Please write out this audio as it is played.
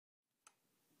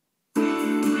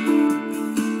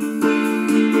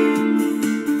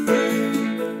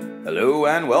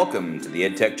and welcome to the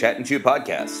EdTech Chat and Chew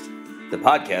podcast, the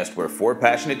podcast where four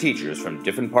passionate teachers from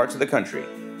different parts of the country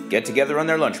get together on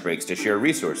their lunch breaks to share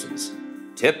resources,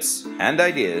 tips, and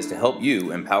ideas to help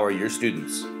you empower your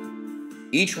students.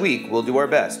 Each week, we'll do our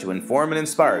best to inform and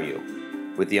inspire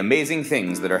you with the amazing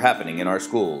things that are happening in our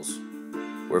schools.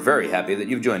 We're very happy that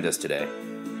you've joined us today.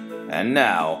 And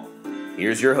now,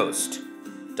 here's your host,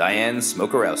 Diane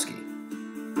Smokorowski.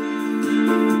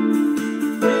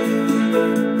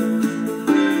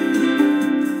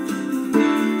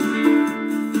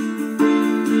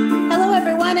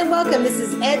 And welcome. This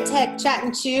is EdTech Chat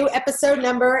and Chew, episode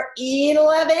number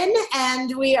 11,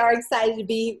 and we are excited to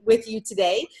be with you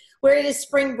today. Where it is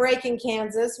spring break in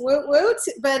Kansas, woot woot,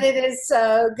 but it is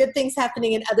good things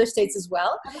happening in other states as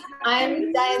well.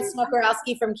 I'm Diane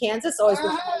Smokorowski from Kansas, always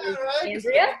with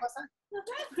Andrea.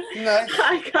 Nice.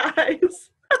 Hi,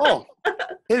 guys. Oh,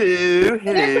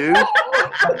 hello.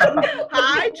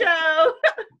 Hi, Joe.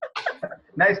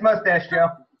 Nice mustache, Joe.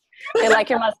 I like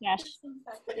your mustache.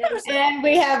 And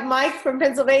we have Mike from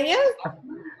Pennsylvania.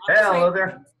 Hey, hello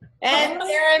there. And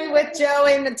Aaron with Joe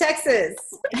in Texas.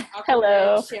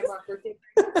 Hello. Joe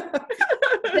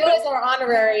is our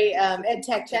honorary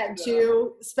EdTech Chat and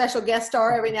Chew special guest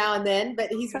star every now and then, but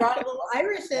he's brought a little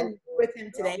Irish in with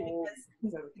him today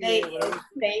because today is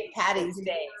St. Patty's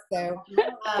Day. So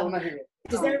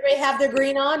does everybody have their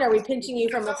green on, or are we pinching you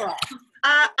from afar?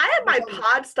 I have my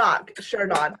Podstock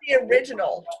shirt on, the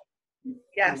original.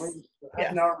 Yes.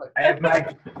 Yeah. I have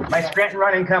my Scranton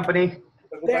Running Company.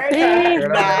 Very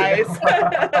nice.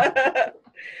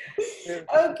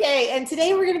 Okay, and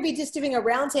today we're going to be just doing a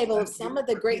roundtable of some of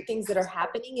the great things that are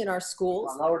happening in our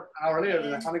schools. An hour later,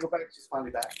 and I finally go back. She's finally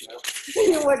back.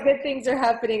 What good things are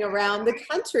happening around the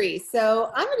country. So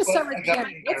I'm going to start with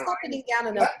Karen. What's happening down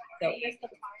in El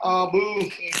Paso? Boo.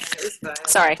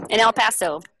 Sorry, in El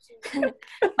Paso.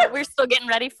 But we're still getting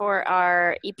ready for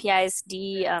our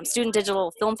EPISD Student Digital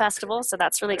Film Festival, so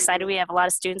that's really exciting. We have a lot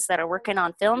of students that are working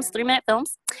on films, 3-minute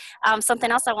films.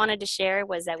 Something else I wanted to share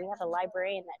was that we have a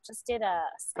librarian that just did a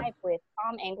Skype with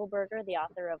Tom Engelberger, the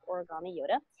author of Origami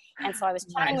Yoda, and so I was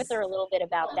chatting with her a little bit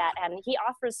about that, and he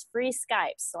offers free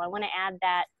Skypes, so I want to add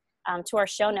that to our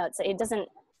show notes. It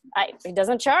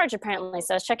doesn't charge, apparently.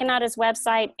 So I was checking out his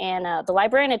website, and the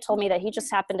librarian had told me that he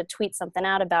just happened to tweet something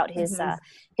out about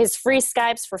his free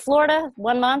Skypes for Florida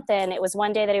 1 month, and it was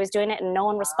one day that he was doing it and no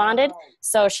one responded.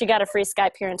 So she got a free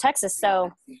Skype here in Texas.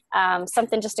 So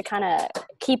something just to kind of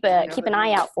keep an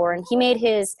eye out for. And he made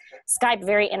his Skype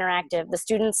very interactive. The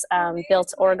students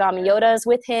built origami Yodas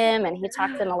with him, and he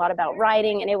talked to them a lot about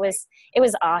writing, and it was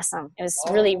awesome. It was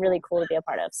really, really cool to be a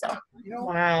part of. So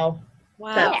Wow.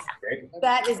 Wow,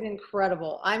 that is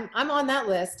incredible. I'm on that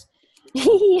list.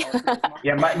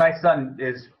 Yeah, my son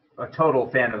is a total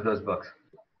fan of those books.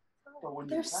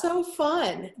 They're so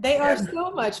fun. They are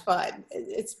so much fun.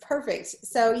 It's perfect.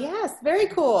 So yes, very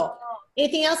cool.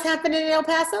 Anything else happening in El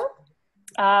Paso?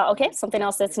 Okay, something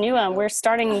else that's new. We're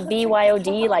starting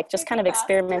BYOD, like just kind of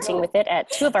experimenting with it at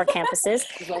 2 of our campuses.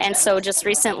 And so just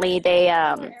recently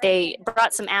they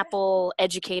brought some Apple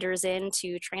educators in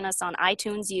to train us on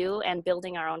iTunes U and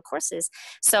building our own courses.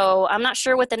 So I'm not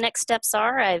sure what the next steps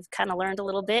are. I've kind of learned a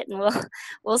little bit, and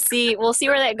we'll see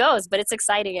where that goes. But it's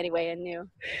exciting anyway and new.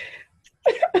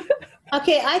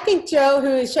 Okay, I think Joe,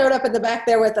 who showed up in the back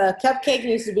there with a cupcake,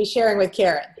 needs to be sharing with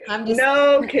Karen.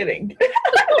 No kidding.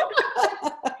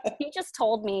 He just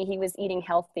told me he was eating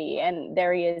healthy, and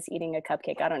there he is eating a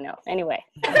cupcake. I don't know. Anyway.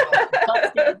 So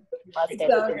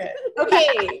good.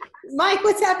 Okay, Mike,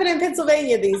 what's happening in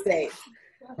Pennsylvania these days?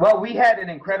 Well, we had an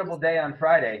incredible day on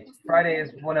Friday. Friday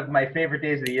is one of my favorite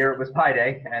days of the year. It was Pi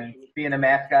Day, and being a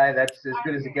math guy, that's as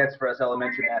good as it gets for us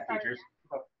elementary math teachers.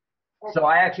 So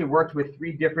I actually worked with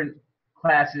 3 different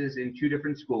classes in 2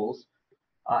 different schools,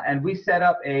 and we set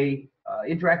up a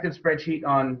interactive spreadsheet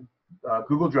on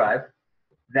Google Drive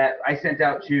that I sent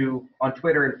out on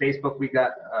Twitter and Facebook. We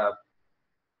got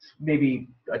maybe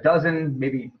a dozen,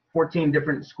 maybe 14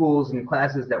 different schools and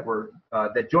classes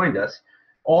that joined us,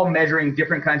 all measuring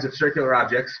different kinds of circular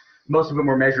objects. Most of them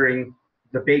were measuring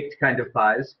the baked kind of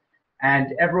pies,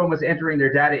 and everyone was entering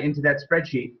their data into that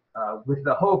spreadsheet with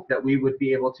the hope that we would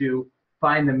be able to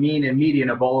find the mean and median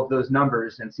of all of those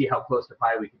numbers and see how close to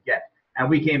pi we could get. And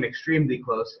we came extremely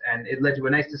close, and it led to a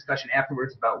nice discussion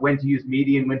afterwards about when to use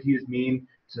median, when to use mean,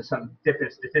 so some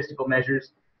different statistical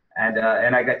measures. And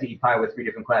I got to eat pie with 3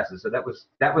 different classes, so that was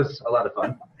a lot of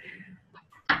fun.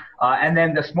 And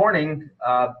then this morning,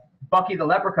 Bucky the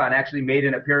Leprechaun actually made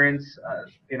an appearance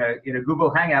in a Google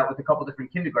Hangout with a couple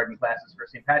different kindergarten classes for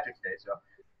St. Patrick's Day. So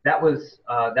that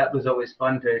was always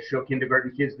fun to show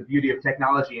kindergarten kids the beauty of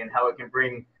technology and how it can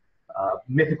bring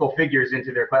mythical figures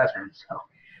into their classrooms. So.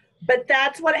 But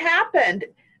that's what happened.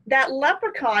 That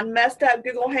leprechaun messed up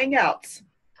Google Hangouts.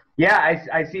 Yeah,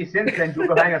 I see since then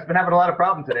Google Hangouts been having a lot of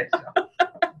problems today. So.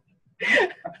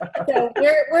 So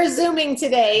we're Zooming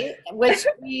today, which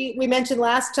we mentioned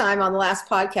last time on the last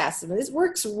podcast. And this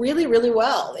works really, really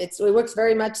well. It works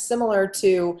very much similar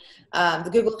to the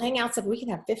Google Hangouts. If we can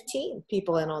have 15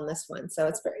 people in on this one, so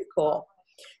it's very cool.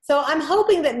 So I'm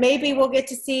hoping that maybe we'll get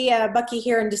to see Bucky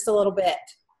here in just a little bit.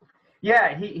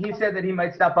 Yeah, he said that he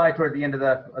might stop by toward the end of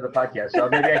the podcast, so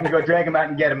maybe I can go drag him out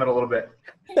and get him in a little bit.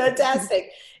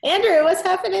 Fantastic. Andrew, what's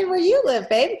happening where you live,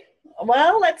 babe?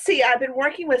 Well, let's see. I've been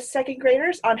working with second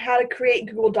graders on how to create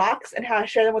Google Docs and how to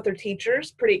share them with their teachers.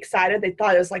 Pretty excited. They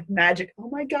thought it was like magic. Oh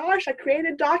my gosh, I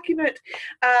created a document.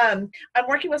 I'm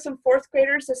working with some fourth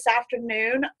graders this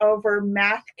afternoon over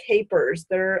math capers.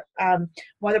 They're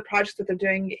one of the projects that they're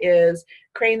doing is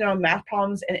creating their own math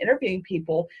problems and interviewing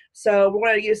people. So we're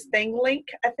going to use ThingLink,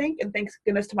 I think, and thanks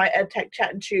goodness to my EdTech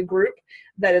Chat and Chew group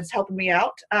that is helping me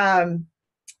out.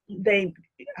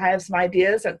 I have some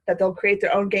ideas that they'll create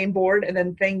their own game board and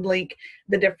then ThingLink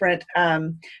the different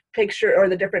picture or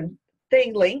the different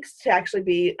thing links to actually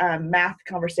be math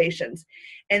conversations.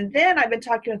 And then I've been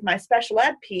talking with my special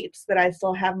ed peeps that I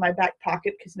still have in my back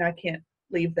pocket because now I can't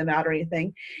leave them out or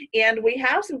anything. And we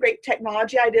have some great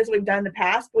technology ideas we've done in the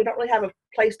past, but we don't really have a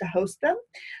place to host them.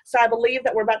 So I believe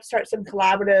that we're about to start some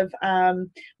collaborative,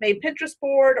 maybe Pinterest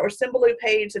board or Symbaloo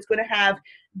page that's going to have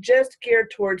just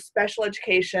geared towards special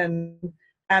education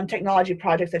technology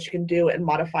projects that you can do and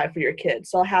modify for your kids.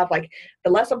 So I'll have like the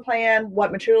lesson plan,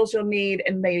 what materials you'll need,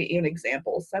 and maybe even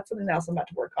examples. That's something else I'm about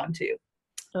to work on too.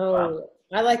 Oh, wow.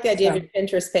 I like the idea of your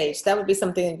Pinterest page. That would be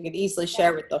something that you could easily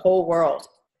share with the whole world.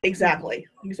 Exactly.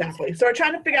 So we're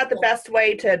trying to figure out the best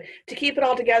way to keep it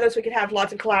all together so we can have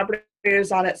lots of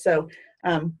collaborators on it. So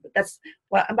that's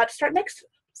what I'm about to start next.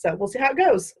 So we'll see how it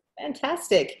goes.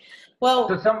 Fantastic. Well,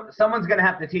 so someone's going to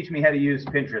have to teach me how to use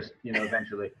Pinterest,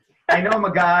 eventually. I know I'm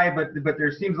a guy, but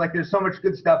there seems like there's so much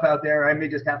good stuff out there. I may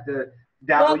just have to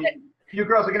dabble. Well, you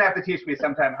girls are going to have to teach me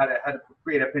sometime how to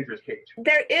create a Pinterest page.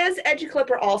 There is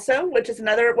EduClipper also, which is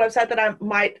another website that I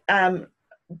might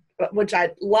which I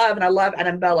love, and I love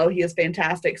Adam Bello. He is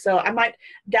fantastic. So I might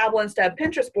dabble instead of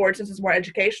Pinterest board, since it's more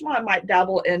educational, I might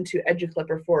dabble into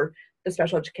EduClipper for the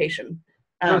special education.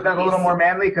 So is that a little more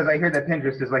manly? Because I hear that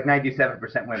Pinterest is like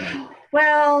 97% women.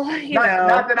 Well,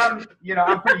 not that I'm,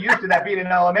 I'm pretty used to that being in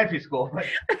elementary school. But.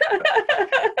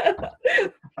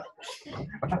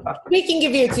 We can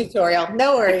give you a tutorial.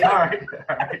 No worries. All right.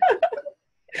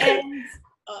 And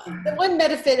the one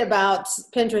benefit about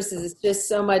Pinterest is it's just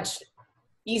so much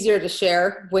easier to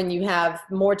share when you have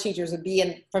more teachers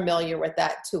being familiar with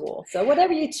that tool. So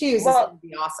whatever you choose is going to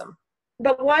be awesome.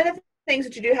 But one of the things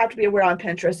that you do have to be aware on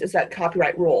Pinterest is that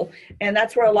copyright rule. And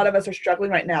that's where a lot of us are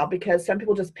struggling right now, because some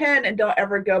people just pin and don't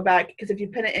ever go back, because if you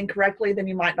pin it incorrectly, then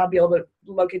you might not be able to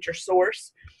locate your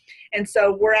source. And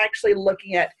so we're actually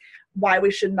looking at why we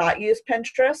should not use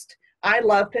Pinterest. I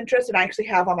love Pinterest, and I actually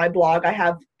have on my blog, I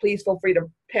have, please feel free to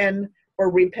pin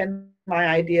or repin my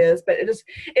ideas, but it just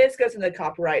goes into the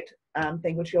copyright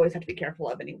thing, which you always have to be careful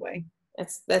of anyway.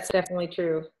 That's definitely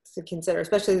true to consider,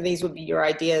 especially if these would be your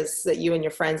ideas that you and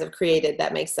your friends have created.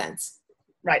 That makes sense.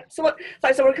 Right. So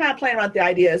we're kind of playing around with the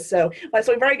ideas. So we've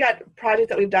already got projects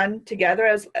that we've done together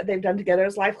as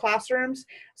live classrooms.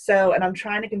 So, and I'm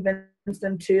trying to convince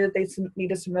them too that they need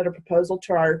to submit a proposal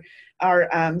to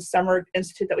our summer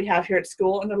institute that we have here at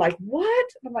school. And they're like, what?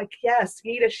 And I'm like, yes,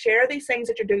 you need to share these things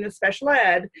that you're doing with special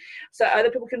ed so other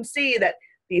people can see that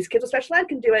these kids with special ed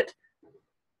can do it.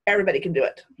 Everybody can do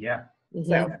it. Yeah. Mm-hmm.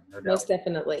 So, no most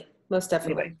definitely.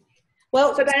 Anyway.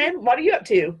 Well, so Diane, what are you up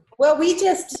to? Well,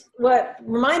 what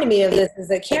reminded me of this is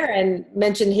that Karen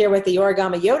mentioned here with the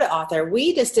Origami Yoda author,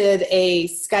 we just did a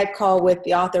Skype call with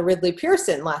the author Ridley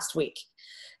Pearson last week,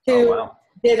 who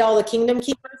did all the Kingdom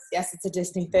Keepers. Yes, it's a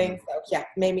Disney thing, so yeah,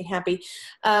 made me happy.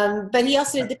 But he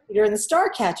also did the Peter and the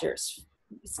Starcatchers.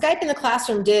 Skype in the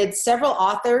Classroom did several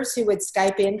authors who would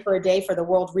Skype in for a day for the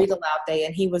World Read Aloud Day,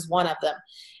 and he was one of them.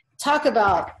 Talk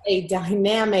about a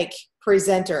dynamic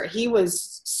presenter. He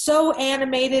was so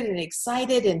animated and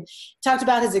excited, and talked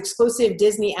about his exclusive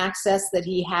Disney access that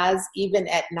he has even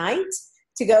at night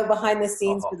to go behind the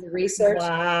scenes with the research.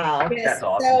 Wow. Yes, that's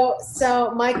awesome.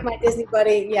 So Mike, my Disney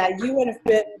buddy, yeah, you would have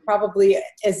been probably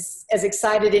as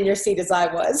excited in your seat as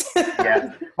I was.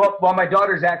 Yeah. Well, my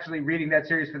daughter's actually reading that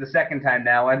series for the second time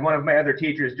now, and one of my other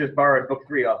teachers just borrowed book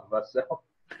 3 off of us. So.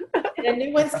 And a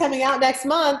new one's coming out next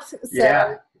month, so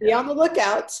yeah. be on the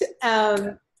lookout.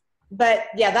 But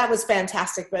yeah, that was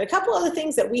fantastic. But a couple other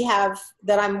things that we have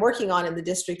that I'm working on in the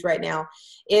district right now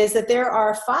is that there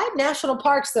are 5 national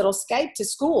parks that'll Skype to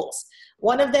schools.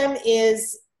 One of them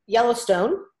is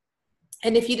Yellowstone.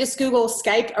 And if you just Google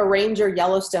Skype a Ranger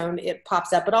Yellowstone, it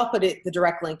pops up. But I'll put the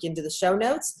direct link into the show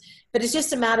notes. But it's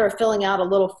just a matter of filling out a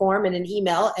little form in an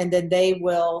email, and then they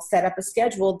will set up a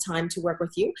scheduled time to work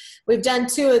with you. We've done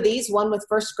 2 of these, one with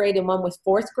 1st grade and one with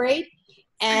 4th grade.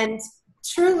 And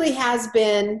truly has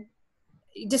been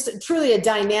just truly a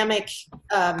dynamic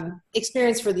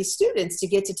experience for these students to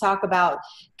get to talk about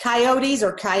coyotes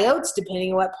or coyotes,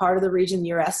 depending on what part of the region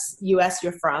US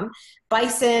you're from,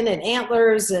 bison and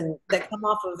antlers and that come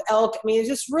off of elk. I mean, it's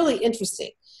just really interesting.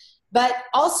 But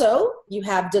also you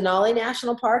have Denali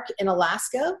National Park in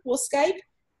Alaska will Skype,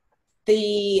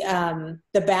 the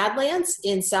Badlands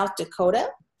in South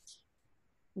Dakota,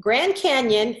 Grand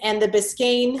Canyon, and the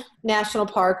Biscayne National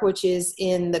Park, which is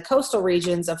in the coastal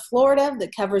regions of Florida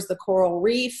that covers the coral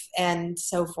reef and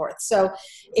so forth. So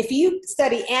if you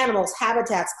study animals,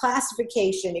 habitats,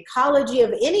 classification, ecology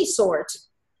of any sort,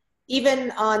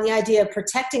 even on the idea of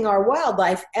protecting our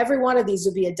wildlife, every one of these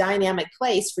would be a dynamic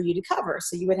place for you to cover.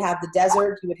 So you would have the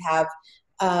desert, you would have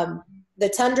the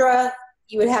tundra,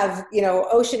 you would have,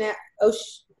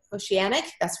 oceanic,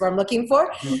 that's what I'm looking for.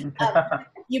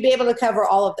 You'd be able to cover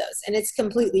all of those, and it's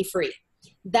completely free.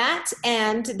 That,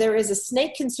 and there is a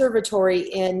snake conservatory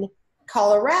in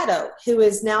Colorado who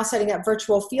is now setting up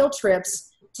virtual field trips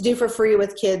to do for free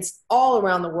with kids all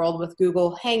around the world with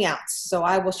Google Hangouts. So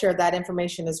I will share that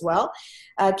information as well.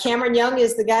 Cameron Young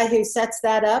is the guy who sets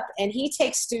that up, and he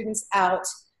takes students out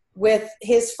with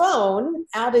his phone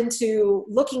out into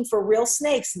looking for real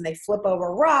snakes, and they flip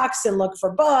over rocks and look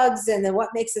for bugs, and then what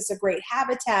makes this a great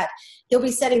habitat. He'll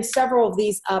be setting several of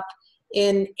these up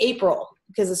in April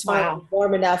because it's finally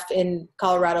warm enough in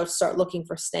Colorado to start looking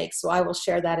for snakes. So I will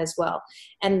share that as well.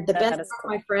 And the best part,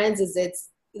 my friends, is it's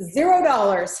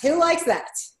 $0. Who likes that?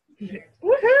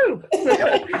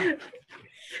 Woohoo!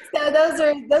 So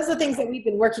those are things that we've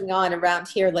been working on around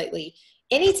here lately.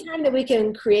 Anytime that we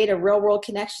can create a real world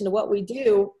connection to what we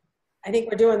do, I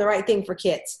think we're doing the right thing for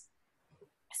kids.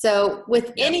 So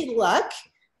with any luck,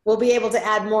 we'll be able to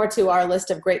add more to our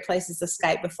list of great places to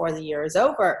Skype before the year is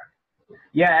over.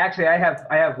 Yeah, actually, I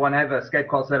have one. I have a Skype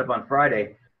call set up on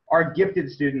Friday. Our gifted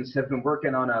students have been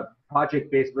working on a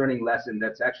project-based learning lesson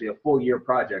that's actually a full year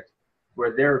project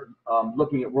where they're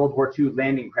looking at World War II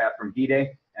landing craft from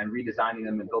D-Day and redesigning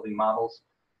them and building models.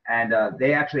 And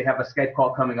they actually have a Skype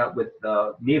call coming up with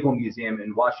the Naval Museum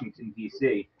in Washington,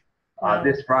 D.C.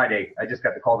 This Friday. I just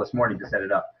got the call this morning to set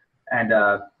it up. And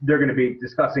they're going to be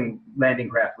discussing landing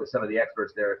craft with some of the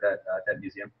experts there at that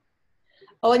museum.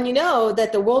 Oh, and you know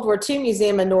that the World War II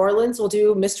Museum in New Orleans will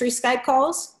do mystery Skype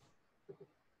calls?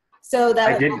 So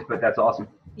that I didn't, but that's awesome.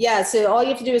 Yeah, so all you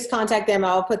have to do is contact them.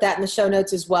 I'll put that in the show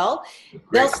notes as well. Great.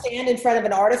 They'll stand in front of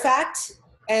an artifact,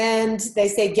 and they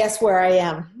say, guess where I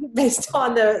am, based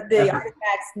on the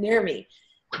artifacts near me.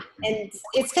 And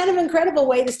it's kind of an incredible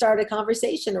way to start a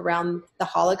conversation around the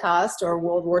Holocaust or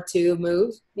World War II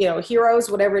heroes,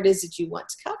 whatever it is that you want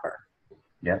to cover.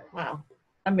 Yeah. Wow.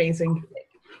 Amazing.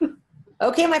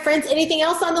 Okay, my friends, anything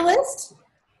else on the list?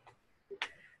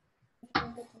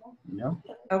 No.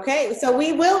 Okay, so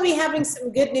we will be having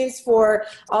some good news for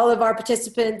all of our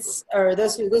participants or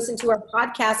those who listen to our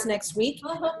podcast next week.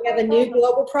 We have a new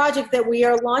global project that we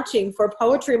are launching for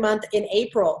Poetry Month in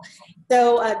April.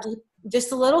 So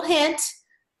just a little hint,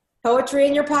 poetry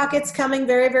in your pockets coming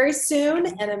very, very soon.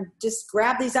 And just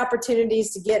grab these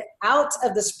opportunities to get out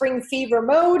of the spring fever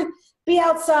mode, be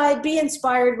outside, be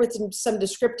inspired with some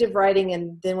descriptive writing,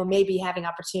 and then we'll maybe having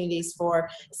opportunities for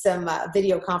some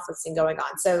video conferencing going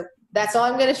on. So that's all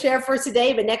I'm going to share for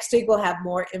today, but next week we'll have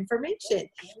more information.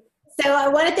 So I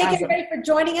want to thank everybody for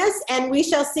joining us, and we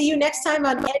shall see you next time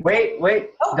on EdTech.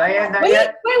 Wait, Oh, Diane, not wait,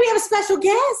 yet. we have a special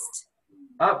guest.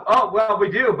 Well,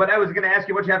 we do, but I was going to ask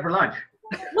you what you had for lunch.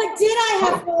 What did I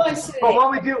have for lunch today? Well,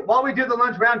 while we do the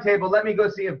lunch roundtable, let me go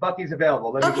see if Bucky's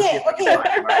available. Okay.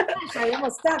 I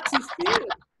almost stopped too soon.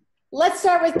 Let's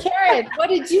start with Karen. What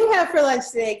did you have for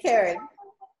lunch today, Karen?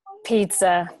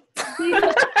 Pizza.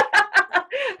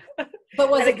 But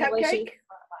was it Cupcake? delicious?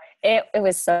 It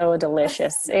was so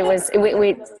delicious. It was.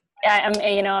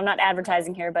 I'm not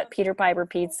advertising here, but Peter Piper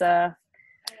Pizza.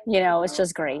 It's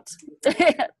just great.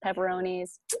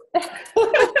 Pepperonis.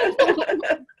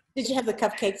 Did you have the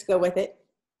cupcakes go with it?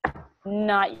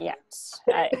 Not yet.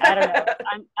 I don't know.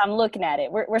 I'm looking at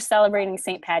it. We're celebrating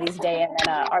St. Patty's Day and then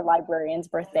our librarian's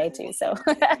birthday too. So.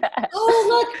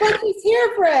 Oh, look, Bucky's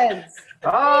here, friends.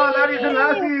 Oh, ladies and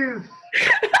laddies.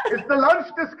 It's the lunch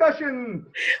discussion.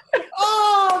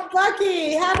 Oh,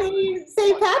 Bucky, happy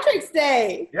St. Patrick's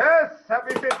Day. Yes,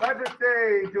 happy St. Patrick's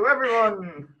Day to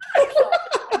everyone.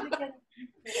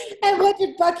 And what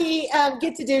did Bucky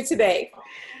get to do today?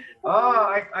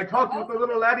 I talked with the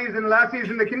little laddies and lassies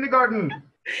in the kindergarten.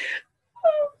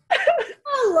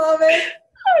 I love it.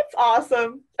 It's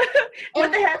awesome.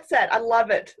 With the headset. I love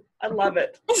it. I love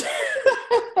it.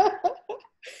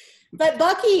 But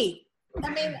Bucky, I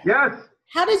mean, Yes.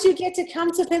 how did you get to come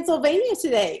to Pennsylvania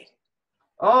today?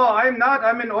 Oh, I'm not.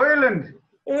 I'm in Ireland.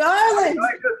 In Ireland.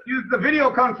 I just used the video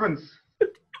conference.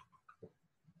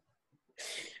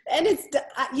 And it's,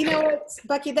 you know what,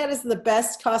 Bucky, that is the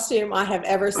best costume I have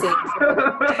ever seen.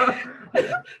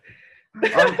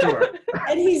 I'm sure.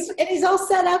 And he's all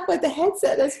set up with the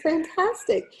headset. That's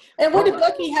fantastic. And what did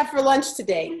Bucky have for lunch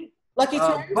today? Lucky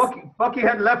Charms? Bucky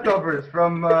had leftovers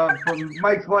from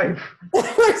Mike's wife.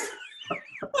 That's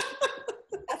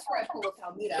where I pulled a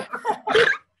Palmita.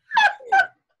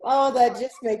 Oh, that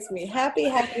just makes me happy.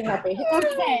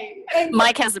 Okay. And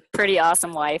Mike has a pretty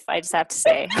awesome wife, I just have to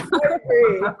say.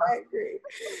 I agree.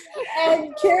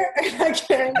 And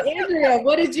Karen, Andrea,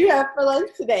 what did you have for lunch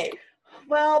today?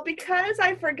 Well, because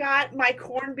I forgot my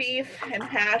corned beef and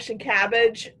hash and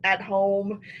cabbage at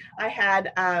home, I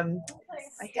had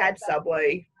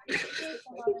Subway.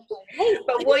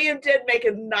 But William did make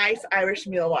a nice Irish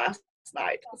meal last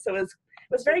night, so it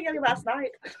was very yummy last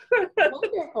night.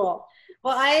 Wonderful.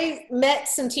 Well, I met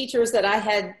some teachers that I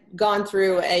had gone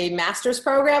through a master's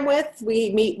program with.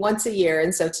 We meet once a year,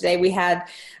 and so today we had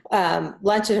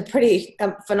lunch at a pretty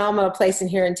phenomenal place in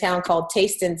here in town called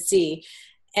Taste and See.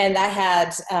 And I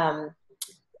had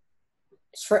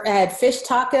fish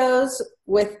tacos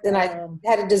and I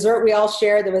had a dessert we all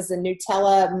shared. There was a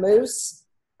Nutella mousse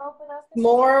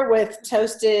more with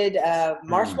toasted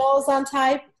marshmallows on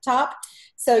top.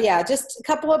 So yeah, just a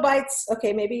couple of bites.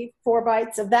 Okay, maybe 4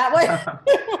 bites of that one.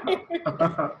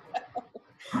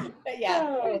 But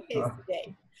yeah, what a tasty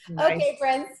day. Nice. Okay,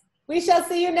 friends, we shall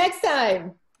see you next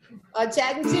time on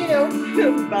Chatting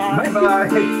Chew. Bye. Bye-bye.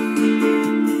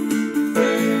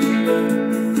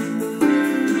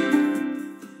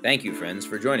 Thank you, friends,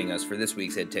 for joining us for this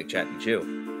week's EdTech Chat and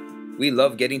Chew. We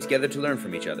love getting together to learn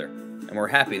from each other, and we're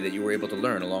happy that you were able to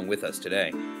learn along with us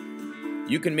today.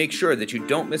 You can make sure that you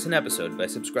don't miss an episode by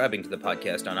subscribing to the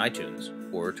podcast on iTunes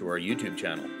or to our YouTube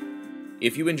channel.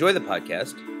 If you enjoy the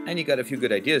podcast and you got a few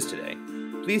good ideas today,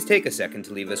 please take a second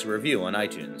to leave us a review on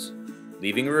iTunes.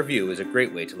 Leaving a review is a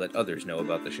great way to let others know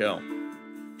about the show.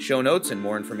 Show notes and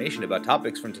more information about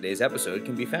topics from today's episode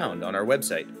can be found on our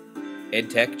website,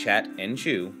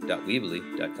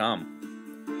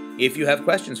 edtechchatandchew.weebly.com. If you have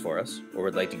questions for us or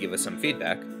would like to give us some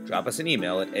feedback, drop us an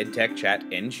email at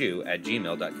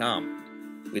edtechchatandchew@gmail.com.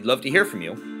 We'd love to hear from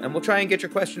you, and we'll try and get your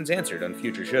questions answered on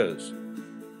future shows.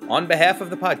 On behalf of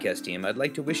the podcast team, I'd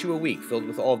like to wish you a week filled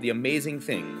with all the amazing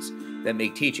things that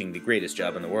make teaching the greatest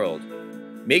job in the world.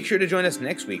 Make sure to join us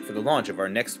next week for the launch of our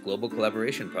next global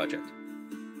collaboration project.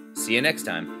 See you next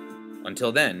time.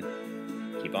 Until then,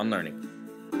 keep on learning.